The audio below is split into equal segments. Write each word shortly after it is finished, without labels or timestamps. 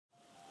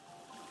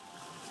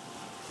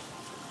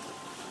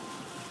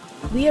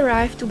We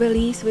arrived to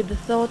Belize with the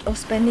thought of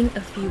spending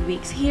a few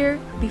weeks here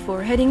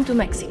before heading to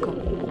Mexico.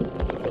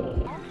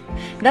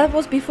 That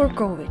was before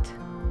COVID.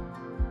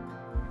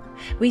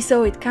 We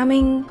saw it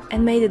coming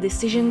and made a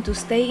decision to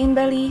stay in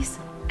Belize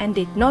and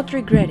did not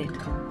regret it.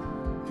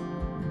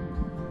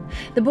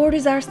 The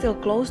borders are still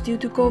closed due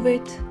to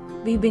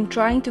COVID. We've been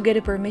trying to get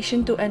a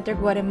permission to enter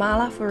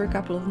Guatemala for a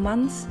couple of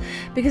months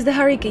because the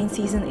hurricane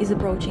season is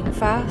approaching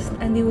fast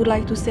and we would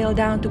like to sail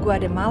down to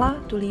Guatemala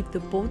to leave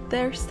the boat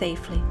there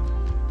safely.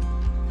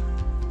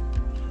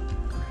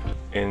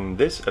 In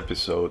this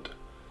episode,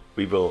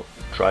 we will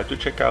try to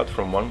check out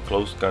from one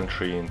closed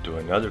country into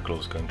another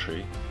closed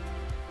country,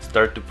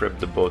 start to prep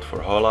the boat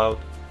for haul out,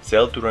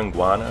 sail to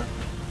Ranguana,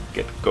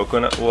 get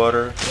coconut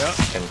water,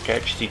 and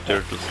catch sea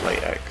turtles lay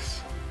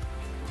eggs.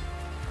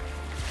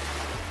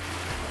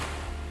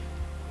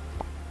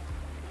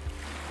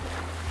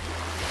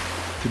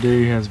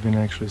 Today has been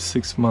actually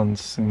 6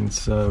 months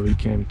since we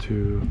came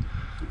to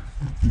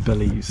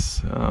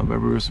Belize, where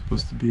we were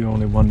supposed to be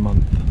only 1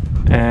 month,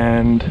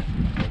 and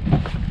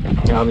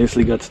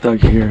obviously got stuck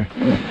here.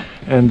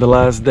 And the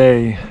last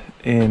day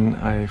in,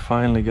 I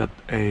finally got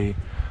a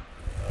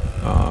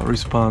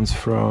response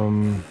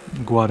from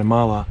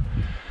Guatemala,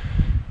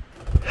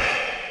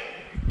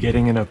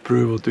 getting an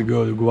approval to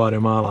go to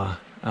Guatemala.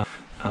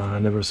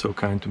 Never so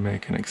kind to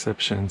make an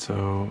exception,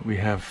 so we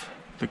have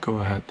the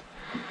go-ahead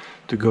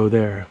to go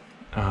there.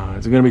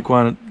 It's gonna be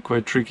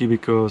quite tricky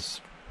because,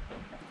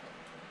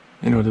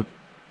 you know, the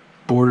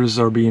borders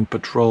are being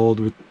patrolled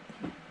with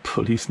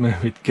policemen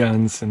with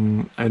guns,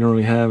 and I don't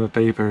really have a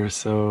paper,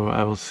 so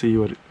I will see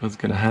what's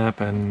gonna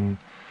happen.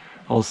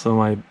 Also,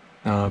 my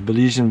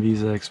Belizean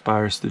visa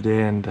expires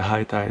today, and the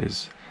high tide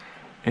is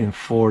in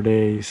 4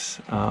 days.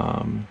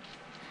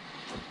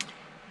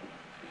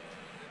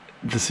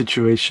 The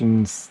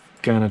situation's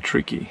kind of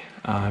tricky.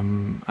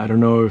 I don't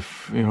know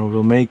if, you know,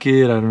 we'll make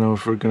it. I don't know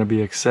if we're gonna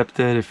be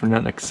accepted. If we're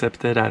not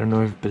accepted, I don't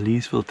know if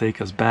Belize will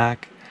take us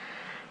back.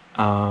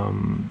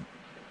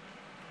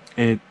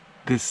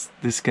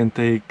 This can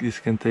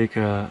take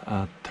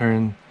a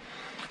turn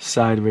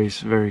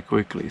sideways very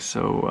quickly.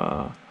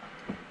 So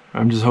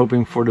I'm just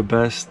hoping for the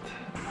best.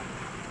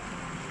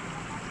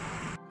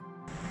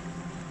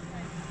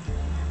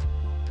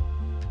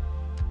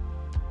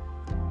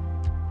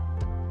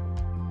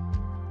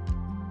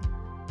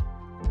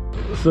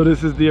 So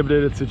this is the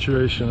updated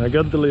situation. I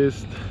got the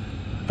list.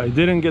 I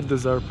didn't get the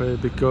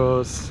Zarpe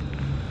because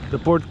the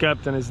port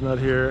captain is not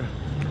here.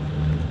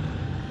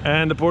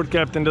 And the port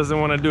captain doesn't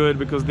want to do it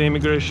because the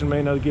immigration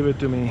may not give it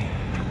to me.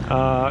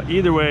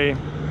 Either way,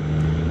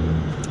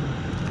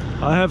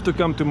 I have to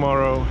come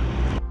tomorrow.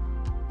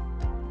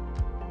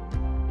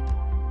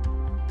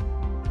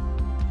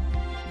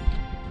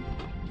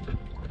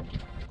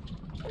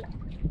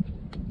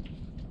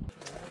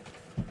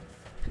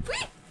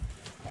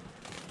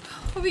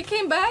 We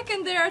came back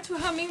and there are 2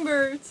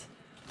 hummingbirds.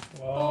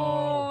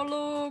 Wow.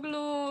 Oh,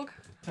 look.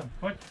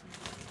 What?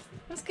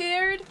 I'm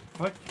scared.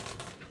 What?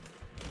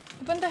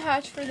 Open the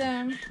hatch for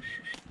them.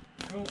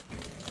 Go.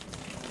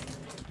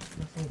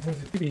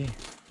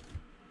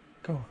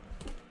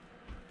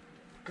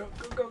 Go.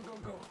 Go.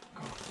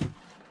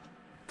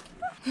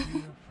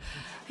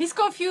 He's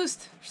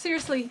confused,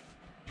 seriously.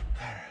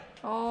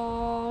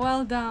 Oh,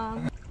 well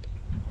done.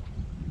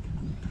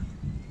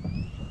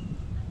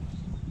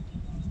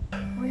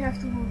 We have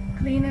to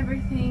clean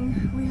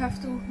everything. We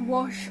have to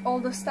wash all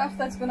the stuff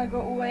that's gonna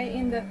go away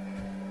in the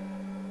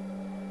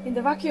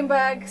vacuum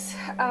bags.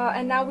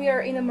 And now we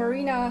are in a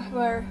marina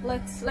where,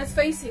 let's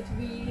face it,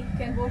 we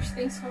can wash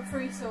things for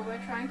free. So we're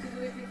trying to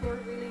do it before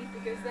we leave,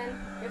 because then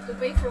we have to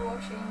pay for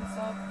washing.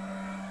 So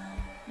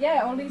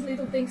yeah, all these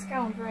little things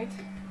count, right?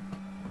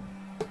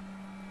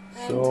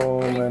 And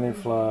so many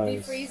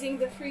flies. Defreezing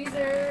the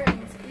freezer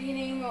and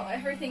cleaning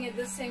everything at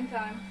the same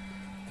time.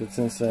 That's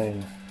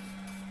insane.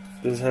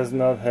 This has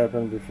not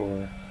happened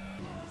before.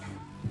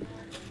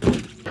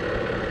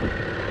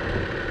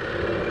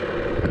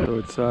 So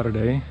it's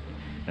Saturday,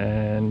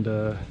 and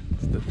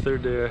it's the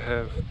 3rd day I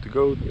have to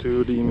go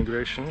to the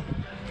immigration.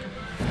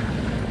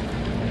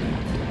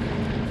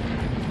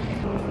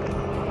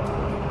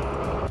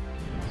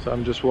 So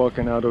I'm just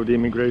walking out of the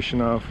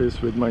immigration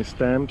office with my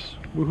stamps.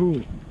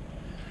 Woohoo!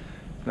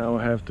 Now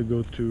I have to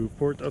go to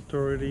Port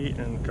Authority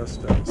and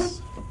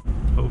Customs.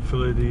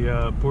 Hopefully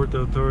the Port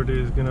Authority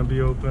is gonna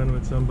be open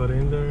with somebody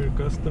in there,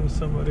 Customs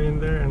somebody in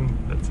there, and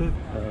that's it.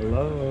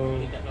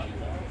 Hello.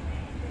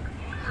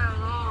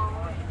 Hello,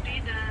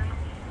 Gabi Dan.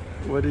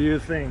 What do you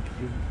think?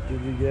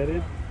 Did you get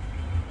it?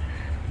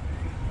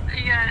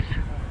 Yes.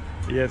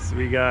 Yes,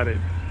 we got it.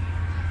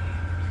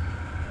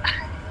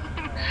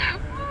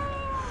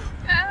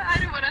 I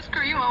don't want to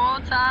scream all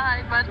the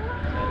time, but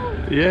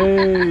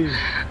Yay!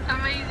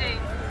 amazing.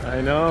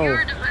 I know.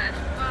 You're the best.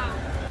 Wow.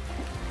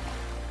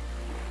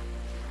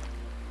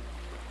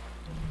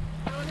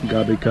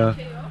 Gabika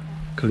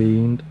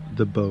cleaned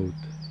the boat.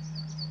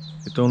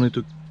 It only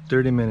took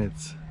 30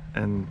 minutes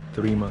and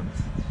 3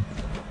 months.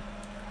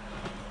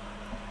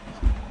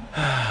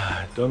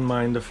 Don't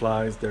mind the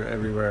flies, they're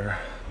everywhere.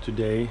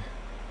 Today,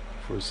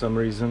 for some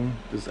reason.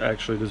 This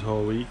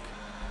whole week.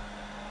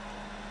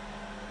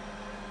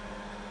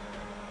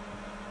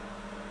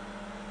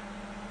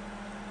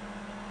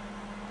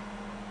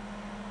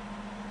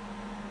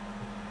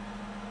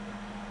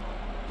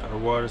 Our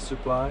water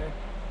supply.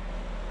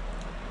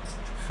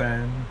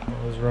 Fan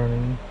was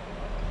running.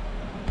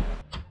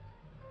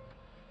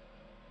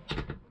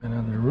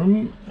 Another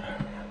room.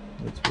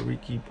 That's where we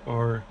keep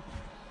our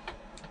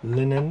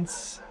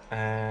linens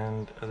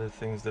and other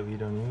things that we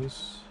don't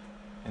use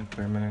in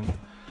permanent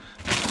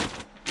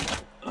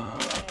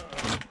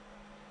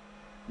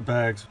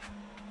bags.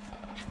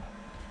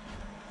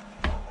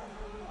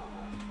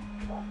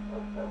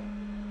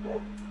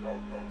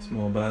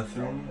 Small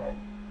bathroom.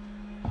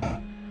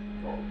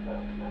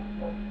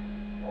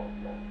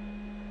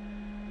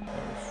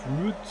 Our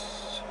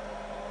fruits,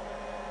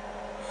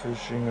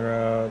 fishing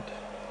rod,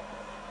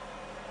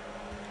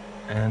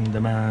 and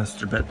the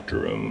master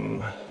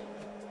bedroom.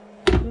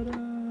 Ta-da!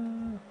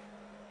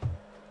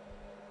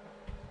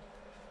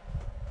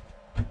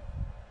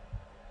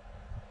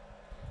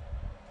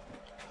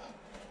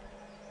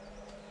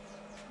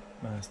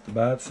 Master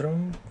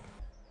bathroom.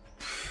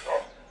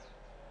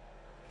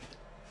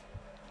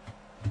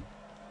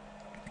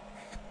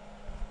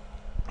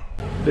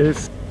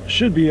 This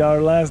should be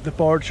our last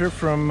departure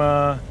from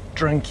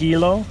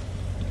Tranquilo.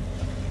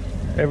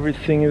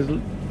 Everything is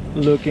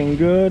looking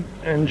good.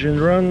 Engine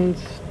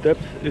runs.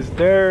 Depth is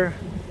there.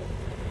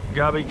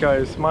 Gabika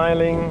is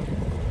smiling.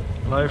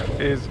 Life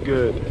is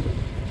good.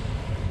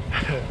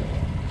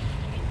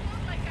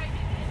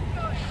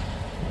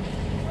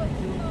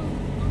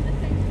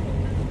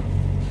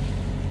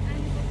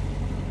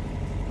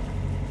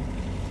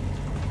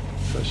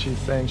 So she's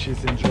saying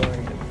she's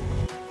enjoying it.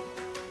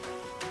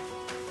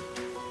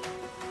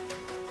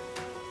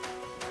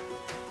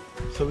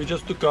 So we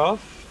just took off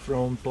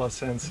from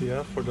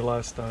Placencia for the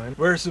last time.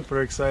 We're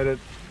super excited.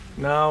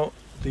 Now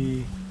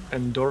the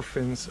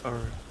endorphins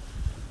are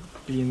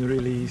being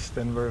released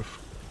and we're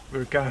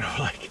kind of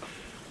like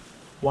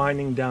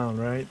winding down,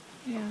 right?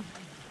 Yeah.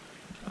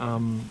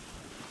 And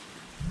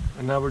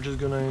now we're just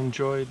gonna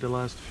enjoy the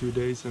last few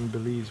days in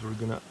Belize. We're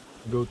gonna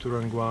go to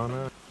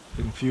Ranguana.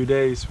 In a few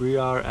days we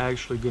are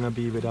actually gonna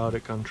be without a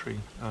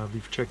country.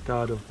 We've checked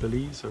out of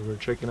Belize, or we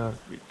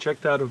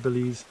checked out of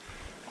Belize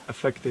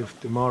effective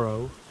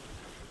tomorrow,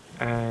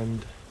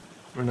 and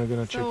we're not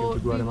gonna check into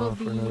Guatemala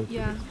for another 2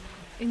 days.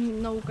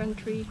 In no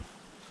country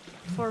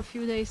for a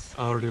few days.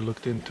 I already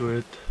looked into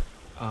it.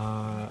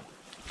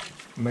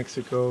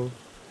 Mexico,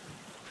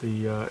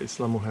 the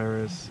Isla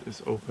Mujeres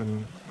is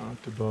open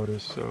to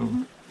boaters, so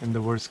in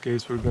the worst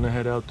case we're gonna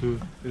head out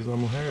to Isla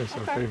Mujeres,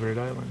 our favorite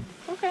island.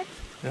 Okay.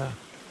 Yeah.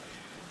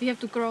 We have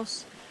to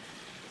cross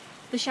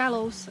the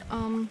shallows.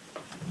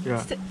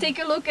 Yeah. Take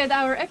a look at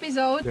our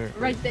episode There,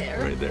 right there.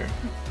 Right there.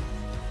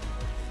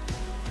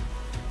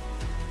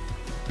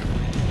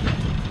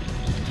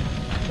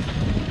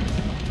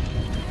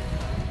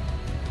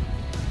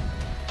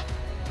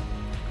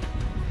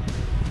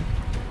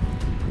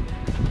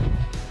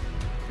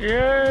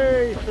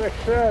 Yay!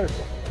 Success!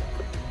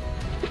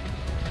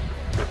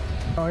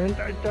 Oh,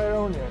 hintay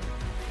tayo niya.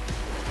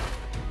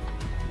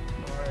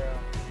 Oh, yeah.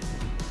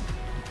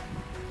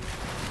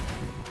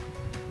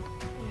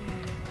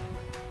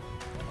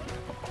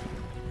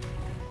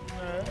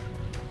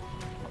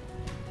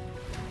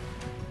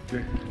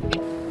 Okay.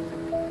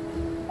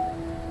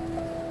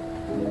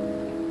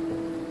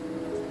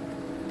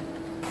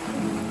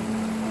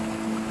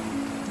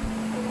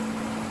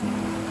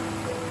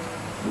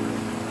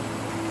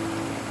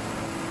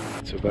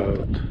 It's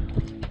about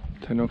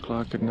 10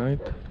 o'clock at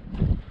night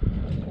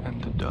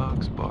and the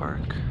dogs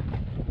bark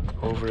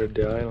over at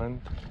the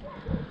island,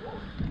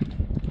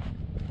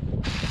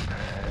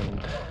 and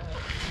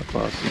a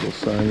possible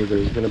sign that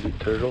there's gonna be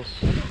turtles.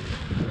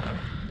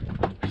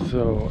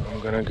 So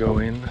I'm gonna go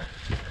in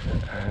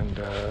and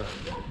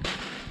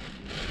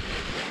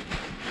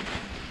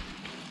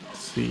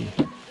see.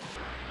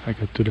 I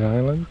got to the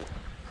island.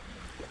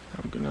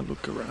 I'm gonna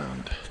look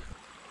around.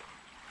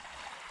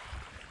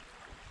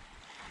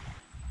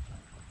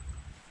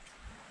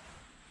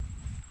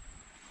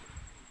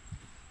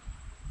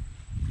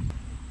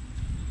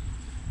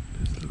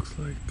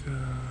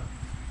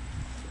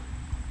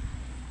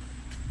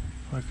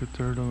 Like a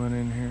turtle went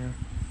in here.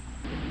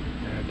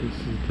 Yeah, this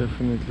is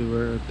definitely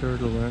where a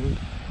turtle went.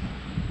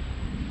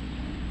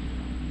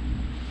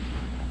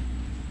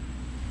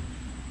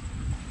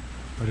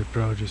 But it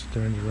probably just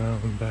turned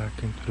around and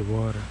back into the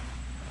water.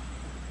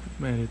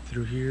 Made it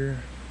through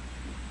here.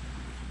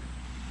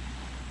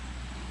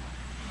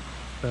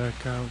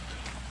 Back out.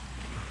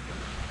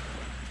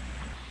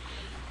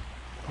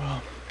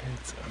 Well,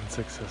 it's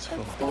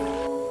unsuccessful.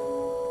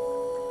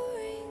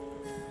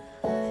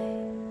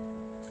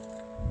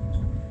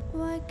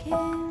 Why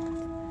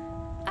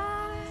can't I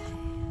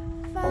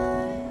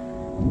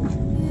find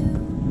you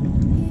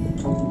here?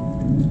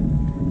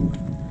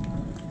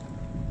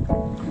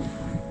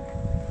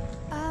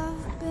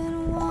 I've been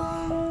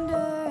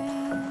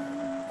wandering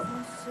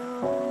for so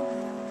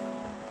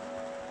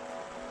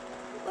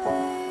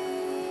long,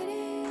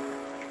 waiting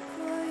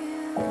for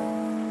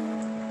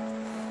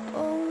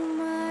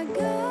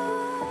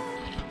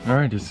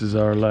Alright, this is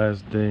our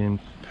last day in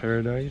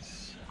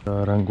paradise,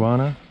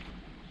 Ranguana,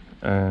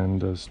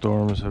 and the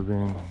storms have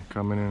been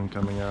coming in and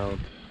coming out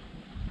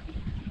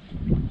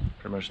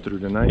pretty much through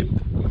the night.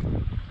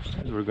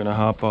 We're gonna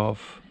hop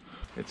off.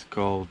 It's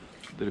called,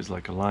 there's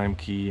like a Lime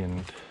Key and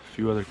a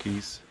few other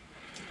keys,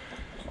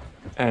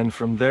 and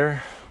from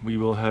there we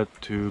will head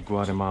to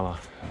Guatemala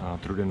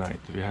through the night.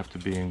 We have to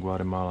be in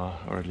Guatemala,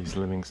 or at least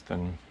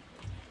Livingston,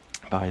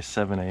 by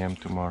 7 a.m.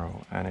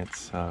 tomorrow, and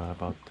it's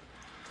about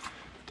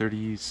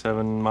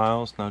 37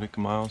 miles,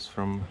 nautical miles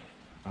from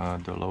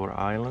the lower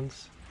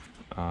islands.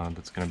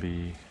 That's gonna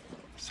be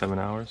 7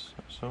 hours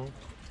or so.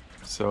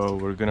 So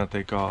we're gonna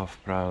take off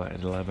probably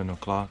at 11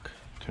 o'clock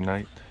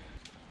tonight.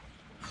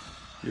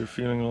 You're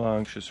feeling a little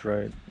anxious,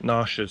 right?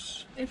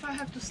 Nauseous. If I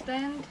have to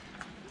stand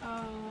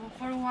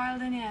for a while,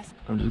 then yes.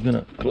 I'm just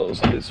gonna close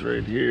this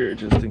right here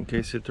just in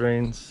case it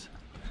rains.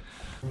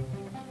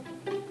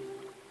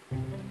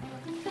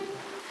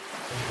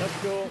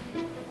 Let's go.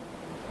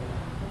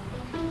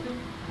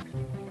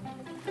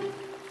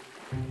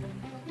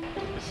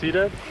 See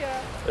that?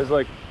 Yeah. It's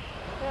like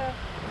Yeah.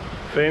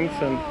 fence,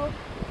 Wow.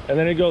 and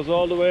then it goes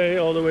all the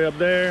way up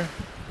there,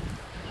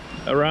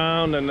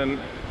 around, and then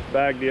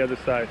back the other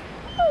side.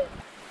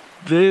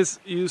 This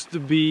used to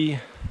be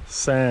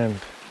sand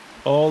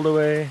all the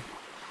way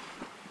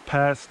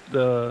past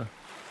the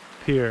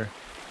pier.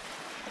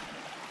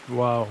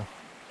 Wow.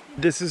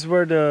 This is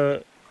where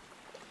the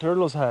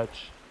turtles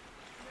hatch.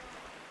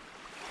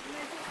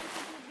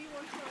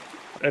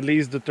 At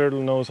least the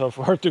turtle knows how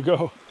far to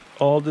go.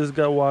 All this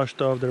got washed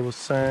off. There was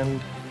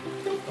sand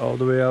all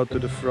the way out to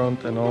the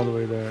front and all the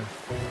way there.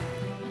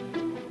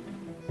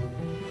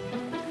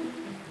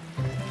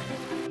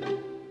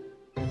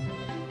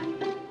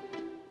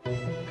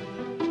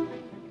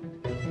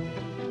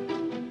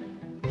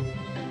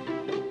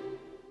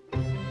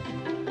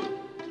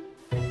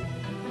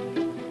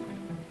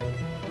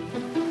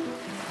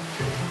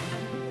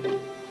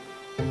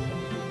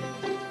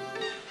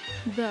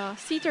 The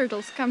sea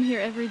turtles come here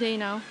every day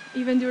now,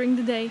 even during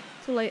the day,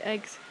 to lay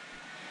eggs.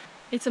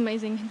 It's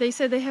amazing. They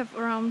said they have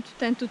around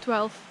 10 to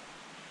 12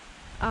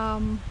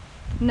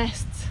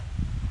 nests.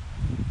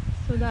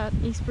 So that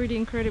is pretty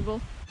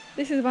incredible.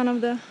 This is one of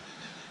the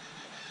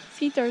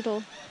sea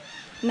turtle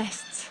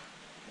nests.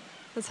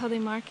 That's how they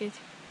mark it.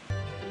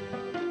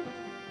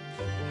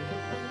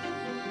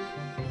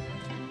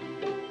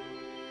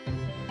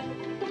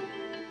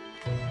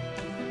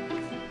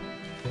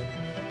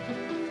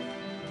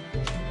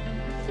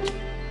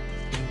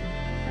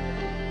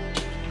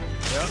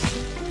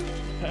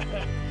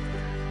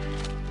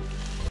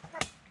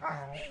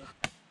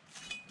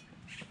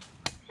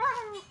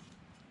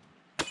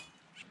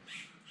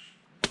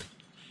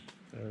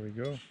 There we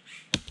go.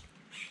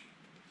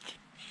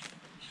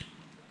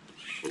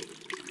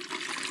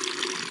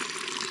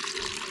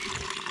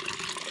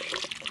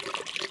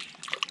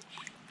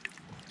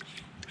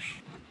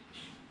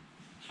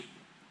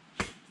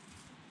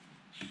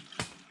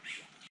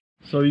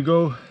 So you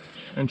go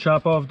and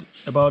chop off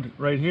about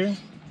right here?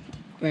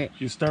 Right.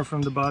 You start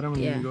from the bottom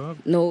and Yeah. then you go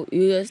up? No,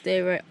 you just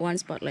stay right one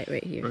spot, like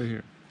right here. Right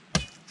here.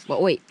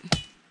 But wait.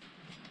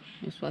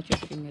 Just watch your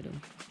finger though.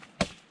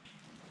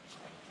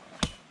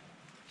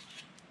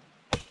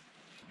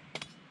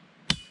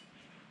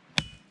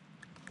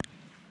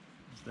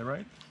 Is that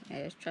right?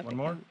 Yeah, just chop One it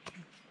more? down.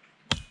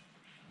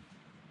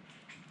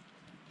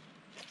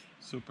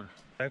 Super.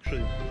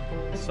 Actually,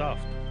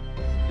 soft.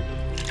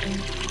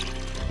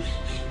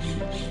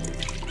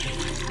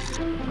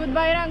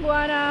 Goodbye,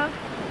 Ranguana.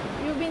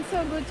 You've been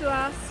so good to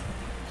us.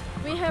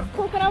 We have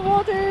coconut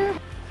water,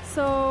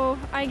 so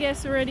I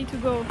guess we're ready to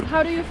go.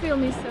 How do you feel,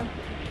 mister?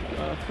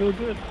 I feel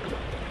good.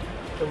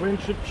 The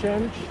wind should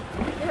change.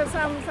 You have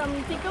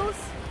some tickles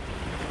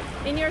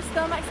in your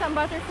stomach, some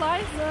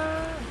butterflies?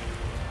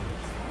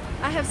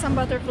 I have some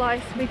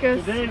butterflies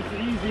because Today it's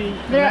easy.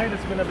 There- Tonight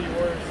it's gonna be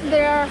worse.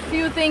 there are a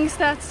few things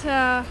that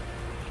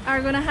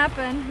are gonna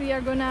happen. We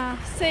are gonna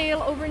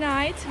sail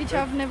overnight, which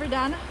I've never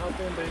done.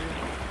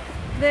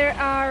 There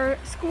are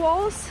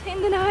squalls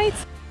in the night.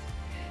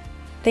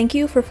 Thank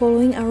you for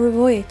following our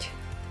voyage.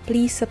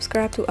 Please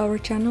subscribe to our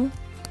channel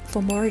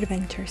for more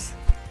adventures.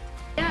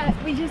 Yeah,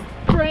 we just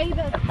pray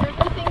that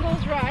everything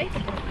goes right.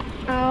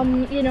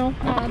 You know,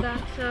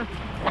 that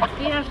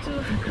we have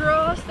to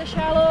cross the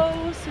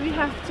shallows, we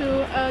have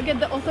to get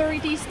the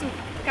authorities to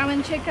come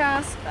and check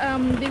us.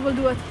 They will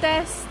do a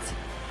test,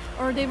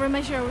 or they will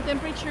measure our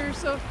temperature,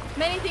 so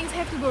many things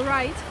have to go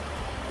right.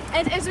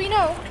 And as we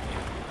know,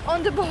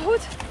 on the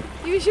boat,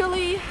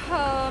 usually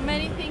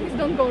many things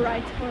don't go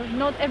right, or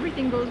not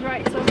everything goes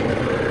right, so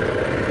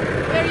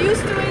we're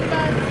used to it,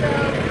 but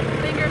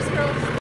fingers crossed.